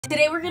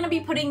Today we're going to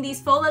be putting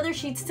these faux leather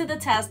sheets to the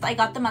test. I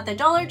got them at the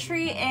Dollar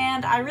Tree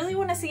and I really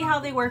want to see how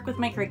they work with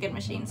my Cricut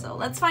machine, so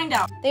let's find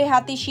out. They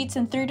have these sheets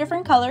in 3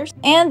 different colors,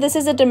 and this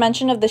is the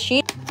dimension of the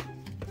sheet.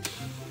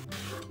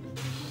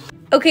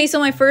 Okay, so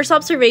my first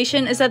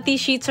observation is that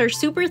these sheets are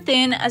super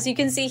thin. As you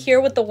can see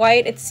here with the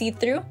white, it's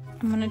see-through.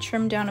 I'm going to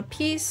trim down a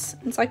piece.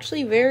 It's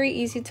actually very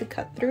easy to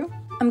cut through.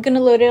 I'm going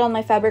to load it on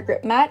my fabric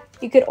grip mat.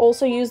 You could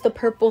also use the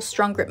purple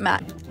strong grip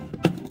mat.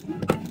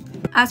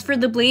 As for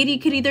the blade, you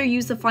could either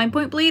use the fine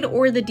point blade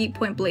or the deep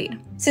point blade.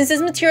 Since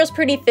this material is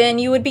pretty thin,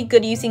 you would be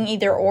good using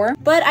either or.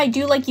 But I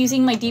do like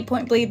using my deep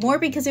point blade more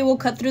because it will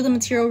cut through the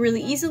material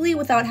really easily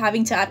without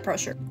having to add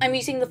pressure. I'm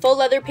using the faux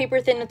leather paper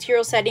thin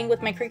material setting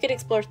with my Cricut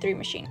Explore 3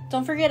 machine.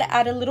 Don't forget to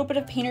add a little bit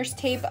of painter's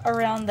tape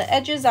around the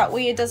edges, that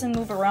way it doesn't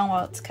move around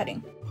while it's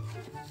cutting.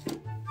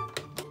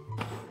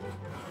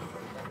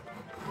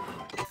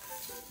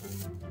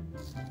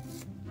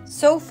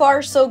 So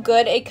far, so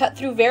good. It cut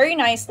through very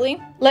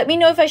nicely. Let me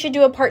know if I should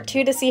do a part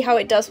 2 to see how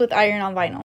it does with iron on vinyl.